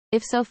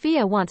If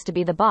Sophia wants to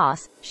be the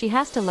boss, she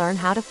has to learn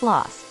how to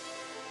floss.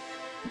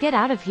 Get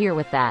out of here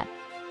with that.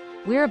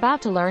 We're about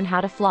to learn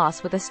how to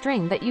floss with a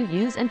string that you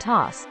use and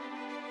toss.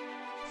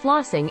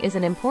 Flossing is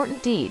an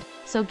important deed,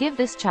 so give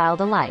this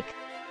child a like.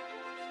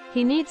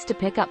 He needs to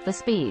pick up the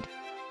speed.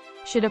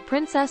 Should a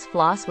princess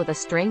floss with a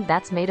string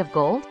that's made of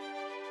gold?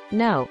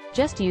 No,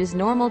 just use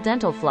normal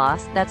dental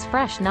floss that's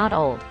fresh, not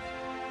old.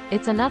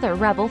 It's another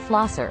rebel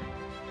flosser.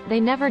 They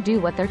never do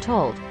what they're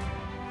told.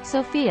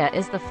 Sophia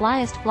is the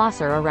flyest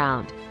flosser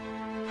around.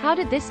 How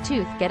did this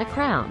tooth get a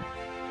crown?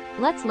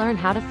 Let's learn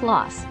how to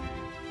floss.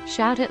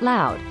 Shout it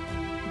loud.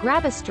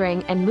 Grab a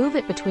string and move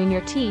it between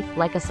your teeth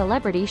like a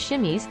celebrity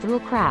shimmies through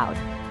a crowd.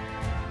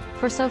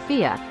 For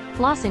Sophia,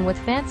 flossing with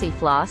fancy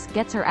floss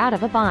gets her out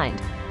of a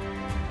bind.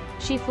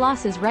 She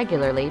flosses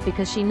regularly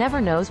because she never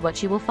knows what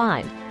she will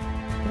find.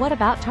 What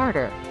about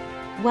tartar?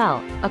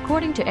 Well,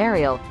 according to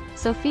Ariel,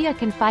 Sophia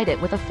can fight it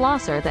with a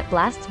flosser that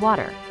blasts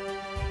water.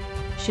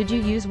 Should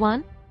you use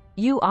one?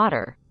 You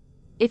oughter.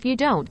 If you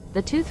don't,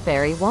 the tooth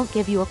fairy won't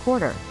give you a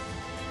quarter.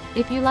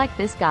 If you like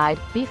this guide,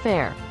 be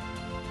fair.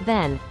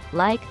 Then,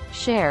 like,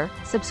 share,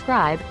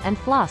 subscribe, and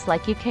floss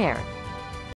like you care.